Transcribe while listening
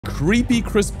Creepy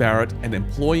Chris Barrett, an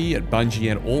employee at Bungie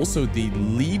and also the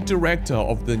lead director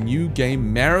of the new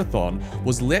game Marathon,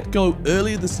 was let go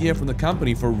earlier this year from the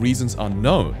company for reasons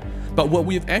unknown. But what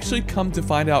we've actually come to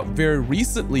find out very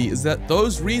recently is that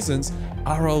those reasons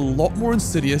are a lot more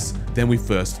insidious than we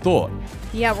first thought.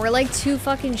 Yeah, we're like two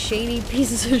fucking shady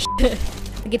pieces of shit.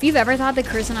 Like, if you've ever thought that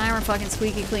Chris and I were fucking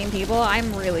squeaky clean people,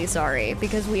 I'm really sorry,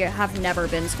 because we have never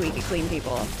been squeaky clean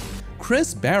people.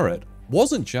 Chris Barrett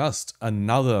wasn't just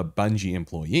another Bungie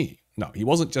employee. No, he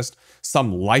wasn't just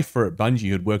some lifer at Bungie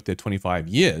who'd worked there 25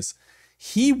 years.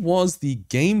 He was the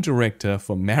game director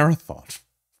for Marathon.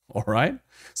 All right?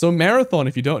 So Marathon,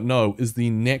 if you don't know, is the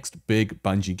next big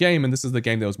Bungie game, and this is the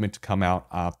game that was meant to come out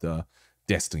after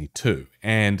Destiny 2.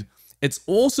 And it's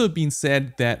also been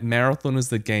said that Marathon is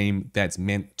the game that's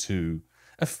meant to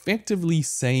effectively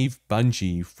save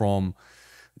Bungie from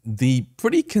the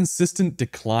pretty consistent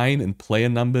decline in player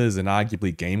numbers and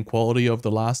arguably game quality over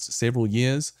the last several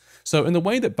years. So in the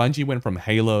way that Bungie went from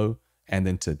Halo and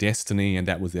then to Destiny, and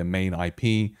that was their main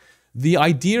IP, the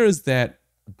idea is that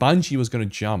Bungie was going to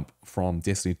jump from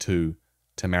Destiny 2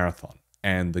 to Marathon.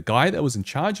 And the guy that was in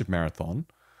charge of Marathon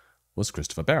was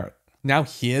Christopher Barrett. Now,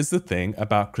 here's the thing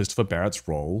about Christopher Barrett's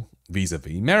role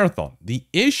vis-a-vis Marathon. The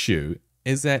issue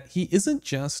is that he isn't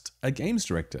just a games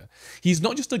director. He's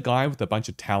not just a guy with a bunch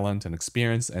of talent and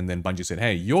experience, and then Bungie said,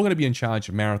 hey, you're going to be in charge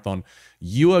of Marathon.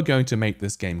 You are going to make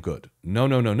this game good. No,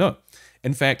 no, no, no.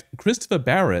 In fact, Christopher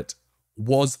Barrett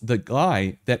was the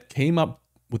guy that came up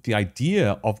with the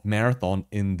idea of Marathon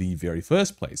in the very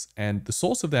first place. And the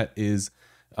source of that is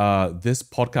this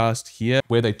podcast here,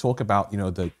 where they talk about,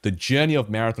 the journey of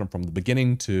Marathon from the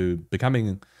beginning to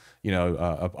becoming,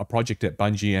 a project at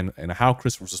Bungie and how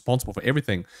Chris was responsible for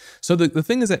everything. So the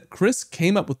thing is that Chris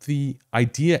came up with the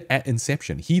idea at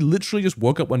inception. He literally just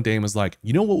woke up one day and was like,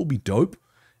 you know what would be dope?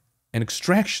 An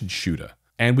extraction shooter.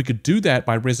 And we could do that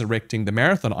by resurrecting the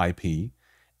Marathon IP.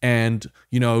 And,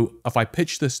 if I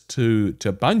pitch this to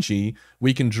Bungie,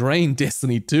 we can drain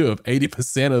Destiny 2 of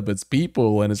 80% of its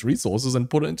people and its resources and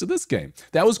put it into this game.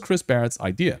 That was Chris Barrett's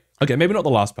idea. Okay, maybe not the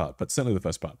last part, but certainly the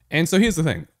first part. And so here's the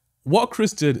thing. What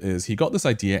Chris did is he got this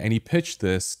idea and he pitched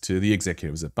this to the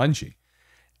executives at Bungie.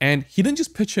 And he didn't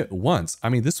just pitch it once. I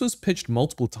mean, this was pitched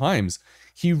multiple times.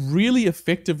 He really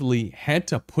effectively had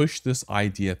to push this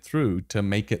idea through to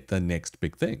make it the next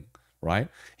big thing. Right?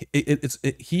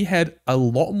 He had a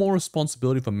lot more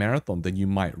responsibility for Marathon than you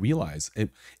might realize.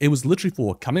 It was literally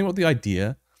for coming up with the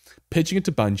idea, pitching it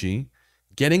to Bungie,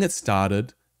 getting it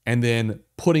started, and then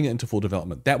putting it into full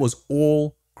development. That was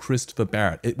all Christopher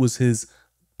Barrett. It was his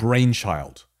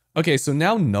brainchild. Okay, so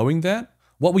now knowing that,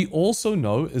 what we also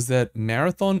know is that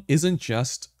Marathon isn't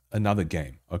just another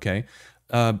game, okay?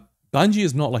 Bungie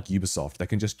is not like Ubisoft that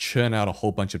can just churn out a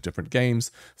whole bunch of different games,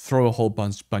 throw a whole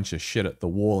bunch of shit at the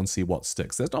wall and see what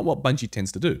sticks. That's not what Bungie tends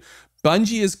to do.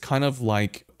 Bungie is kind of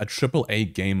like a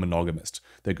AAA game monogamist.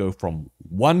 They go from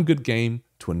one good game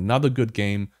to another good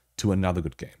game to another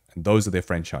good game. And those are their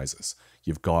franchises.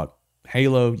 You've got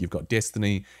Halo, you've got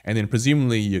Destiny, and then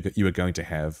presumably you are going to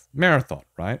have Marathon,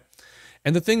 right?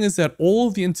 And the thing is that all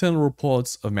of the internal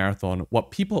reports of Marathon,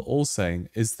 what people are all saying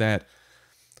is that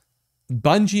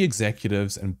Bungie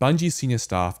executives and Bungie senior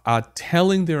staff are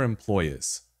telling their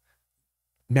employers,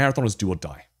 Marathon is do or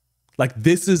die. Like,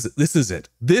 this is it. This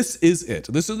is it.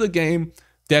 This is the game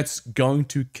that's going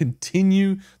to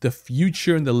continue the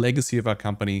future and the legacy of our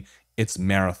company. It's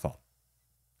Marathon.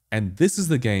 And this is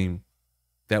the game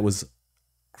that was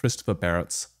Christopher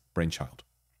Barrett's brainchild.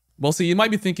 Well, see, you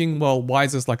might be thinking, well, why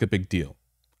is this like a big deal?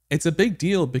 It's a big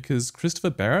deal because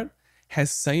Christopher Barrett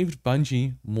has saved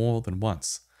Bungie more than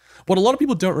once. What a lot of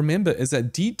people don't remember is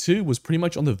that D2 was pretty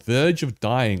much on the verge of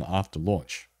dying after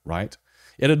launch, right?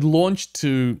 It had launched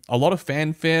to a lot of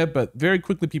fanfare, but very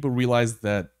quickly people realized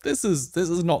that this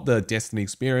is not the Destiny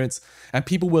experience, and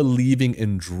people were leaving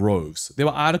in droves. There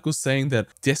were articles saying that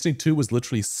Destiny 2 was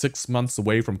literally 6 months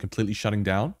away from completely shutting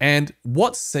down. And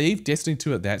what saved Destiny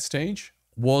 2 at that stage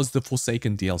was the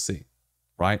Forsaken DLC,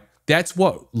 right? That's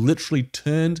what literally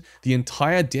turned the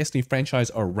entire Destiny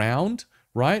franchise around,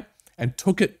 right? And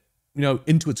took it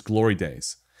into its glory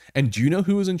days. And do you know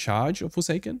who was in charge of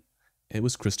Forsaken? It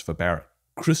was Christopher Barrett.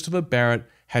 Christopher Barrett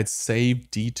had saved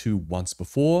D2 once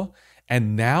before,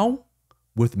 and now,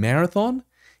 with Marathon,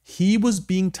 he was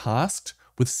being tasked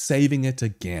with saving it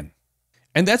again.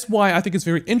 And that's why I think it's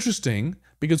very interesting,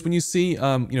 because when you see,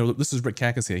 this is Rick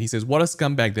Cackus here, he says, what a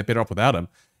scumbag, they're better off without him.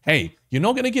 Hey, you're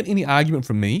not going to get any argument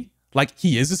from me. Like,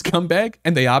 he is a scumbag,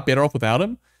 and they are better off without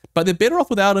him. But they're better off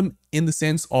without him in the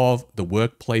sense of the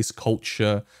workplace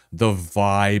culture, the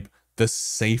vibe, the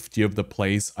safety of the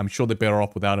place. I'm sure they're better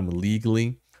off without him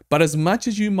legally. But as much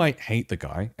as you might hate the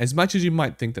guy, as much as you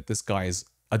might think that this guy is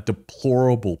a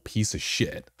deplorable piece of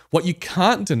shit, what you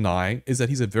can't deny is that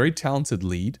he's a very talented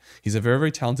lead. He's a very,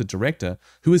 very talented director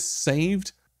who has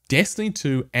saved Destiny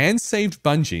 2 and saved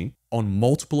Bungie on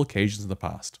multiple occasions in the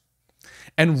past.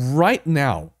 And right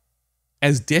now,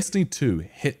 as Destiny 2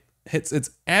 hits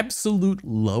its absolute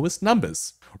lowest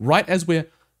numbers, right as we're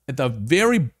at the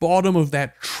very bottom of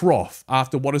that trough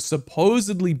after what has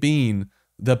supposedly been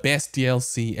the best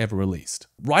DLC ever released,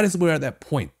 right as we're at that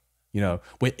point, you know,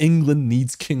 where England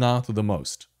needs King Arthur the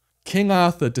most, King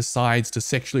Arthur decides to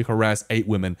sexually harass 8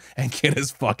 women and get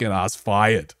his fucking ass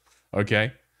fired,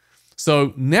 okay?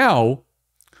 So now,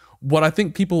 what I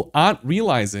think people aren't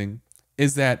realizing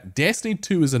is that Destiny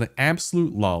 2 is an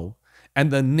absolute lull,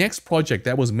 and the next project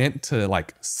that was meant to,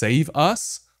 like, save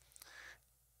us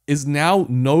is now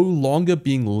no longer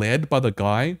being led by the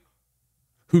guy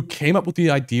who came up with the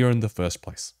idea in the first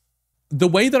place. The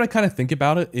way that I kind of think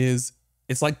about it is,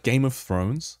 it's like Game of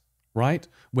Thrones, right?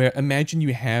 Where imagine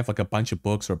you have like a bunch of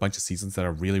books or a bunch of seasons that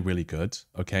are really, really good,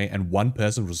 okay? And one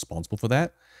person responsible for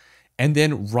that. And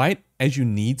then right as you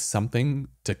need something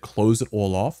to close it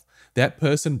all off, that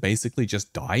person basically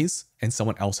just dies and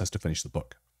someone else has to finish the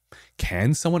book.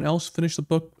 Can someone else finish the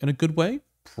book in a good way?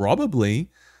 Probably.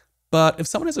 But if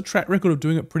someone has a track record of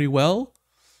doing it pretty well,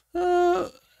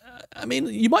 I mean,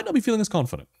 you might not be feeling as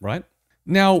confident, right?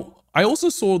 Now, I also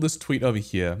saw this tweet over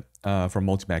here from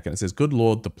Multimac, and it says, "Good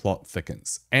Lord, the plot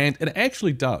thickens." And it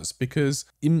actually does, because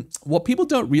what people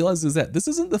don't realize is that this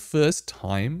isn't the first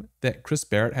time that Chris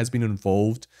Barrett has been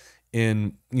involved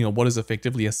in, you know, what is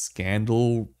effectively a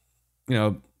scandal, you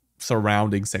know,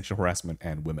 surrounding sexual harassment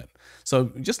and women.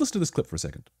 So just listen to this clip for a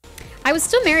second. I was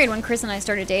still married when Chris and I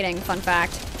started dating, fun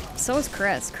fact. So was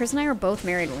Chris. Chris and I were both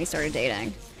married when we started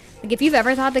dating. Like, if you've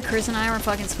ever thought that Chris and I were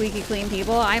fucking squeaky clean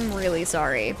people, I'm really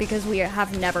sorry, because we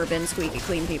have never been squeaky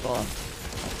clean people.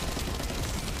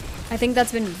 I think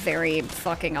that's been very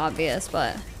fucking obvious,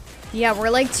 but yeah,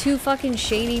 we're like 2 fucking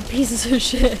shady pieces of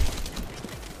shit.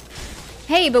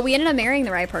 Hey, but we ended up marrying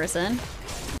the right person.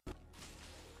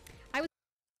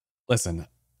 Listen,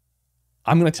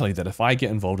 I'm going to tell you that if I get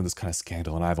involved in this kind of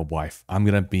scandal and I have a wife, I'm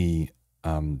going to be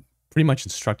pretty much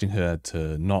instructing her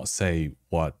to not say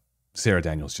what Sarah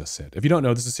Daniels just said. If you don't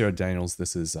know, this is Sarah Daniels.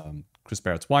 This is Chris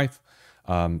Barrett's wife.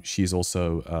 She's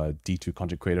also a D2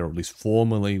 content creator, or at least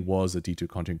formerly was a D2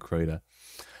 content creator.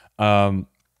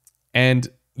 And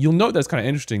you'll note that's kind of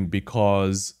interesting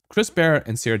because Chris Barrett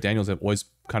and Sarah Daniels have always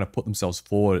kind of put themselves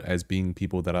forward as being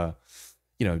people that are,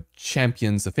 you know,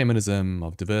 champions of feminism,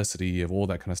 of diversity, of all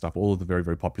that kind of stuff, all of the very,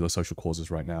 very popular social causes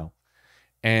right now.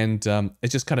 And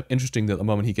it's just kind of interesting that the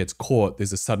moment he gets caught,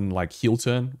 there's a sudden like heel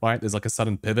turn, right? There's like a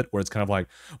sudden pivot where it's kind of like,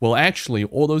 well, actually,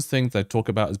 all those things that I talk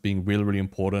about as being really, really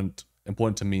important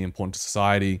to me, important to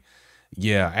society.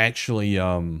 Yeah, actually,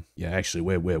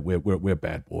 we're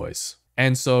bad boys.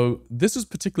 And so this is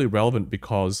particularly relevant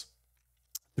because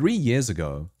 3 years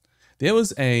ago, there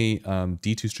was a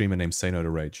D2 streamer named Say No to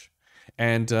Rage.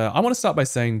 And I want to start by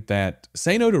saying that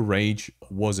Say No to Rage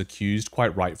was accused,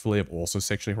 quite rightfully, of also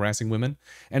sexually harassing women.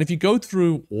 And if you go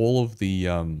through all of the,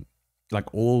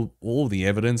 all of the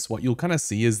evidence, what you'll kind of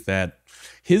see is that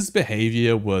his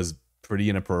behavior was pretty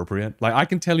inappropriate. Like, I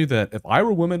can tell you that if I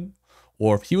were a woman,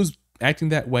 or if he was acting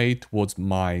that way towards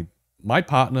my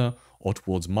partner, or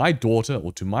towards my daughter,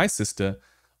 or to my sister,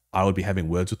 I would be having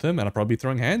words with him, and I'd probably be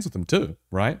throwing hands with him too,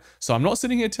 right? So I'm not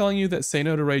sitting here telling you that Say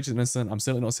No to Rage is innocent. I'm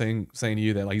certainly not saying to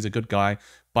you that like he's a good guy.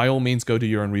 By all means, go do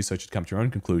your own research and come to your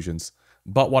own conclusions.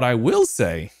 But what I will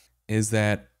say is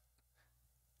that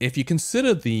if you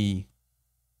consider the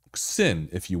sin,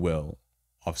 if you will,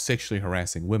 of sexually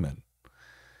harassing women,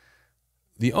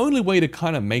 the only way to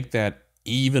kind of make that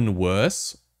even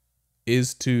worse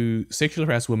is to sexually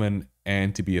harass women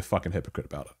and to be a fucking hypocrite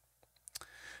about it.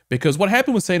 Because what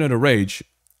happened with Say No to Rage,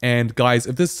 and guys,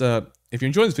 if you're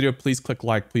enjoying this video, please click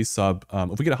like, please sub.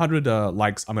 If we get 100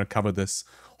 likes, I'm going to cover this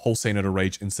whole Say No to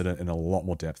Rage incident in a lot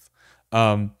more depth.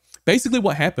 Basically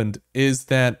what happened is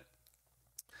that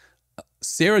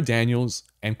Sarah Daniels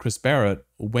and Chris Barrett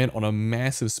went on a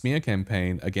massive smear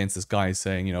campaign against this guy,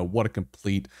 saying, you know, what a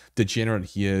complete degenerate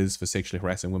he is for sexually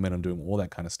harassing women and doing all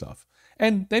that kind of stuff.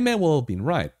 And they may well have been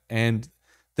right. And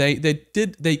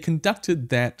they conducted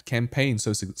that campaign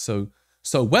so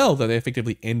well that they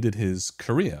effectively ended his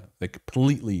career. They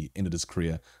completely ended his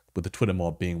career, with the Twitter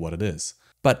mob being what it is.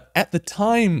 But at the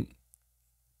time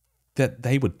that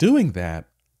they were doing that,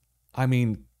 I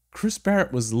mean, Chris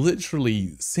Barrett was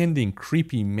literally sending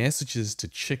creepy messages to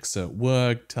chicks at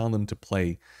work, telling them to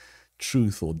play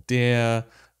Truth or Dare,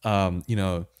 you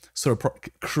know, sort of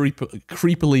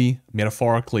creepily,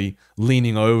 metaphorically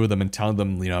leaning over them and telling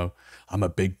them, you know, I'm a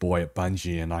big boy at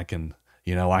Bungie and I can,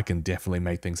 you know, I can definitely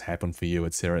make things happen for you,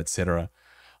 etc., etc.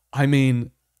 I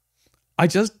mean, I'm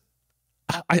just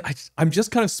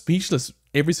kind of speechless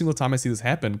every single time I see this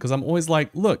happen, because I'm always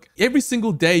like, look, every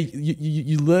single day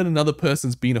you learn another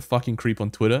person's being a fucking creep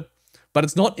on Twitter, but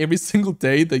it's not every single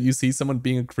day that you see someone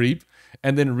being a creep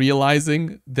and then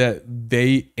realizing that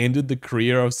they ended the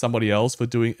career of somebody else for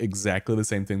doing exactly the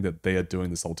same thing that they are doing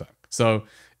this whole time. So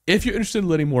if you're interested in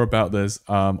learning more about this,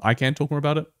 I can talk more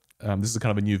about it. This is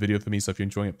kind of a new video for me, so if you're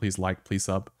enjoying it, please like, please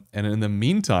sub. And in the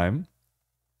meantime,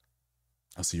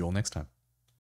 I'll see you all next time.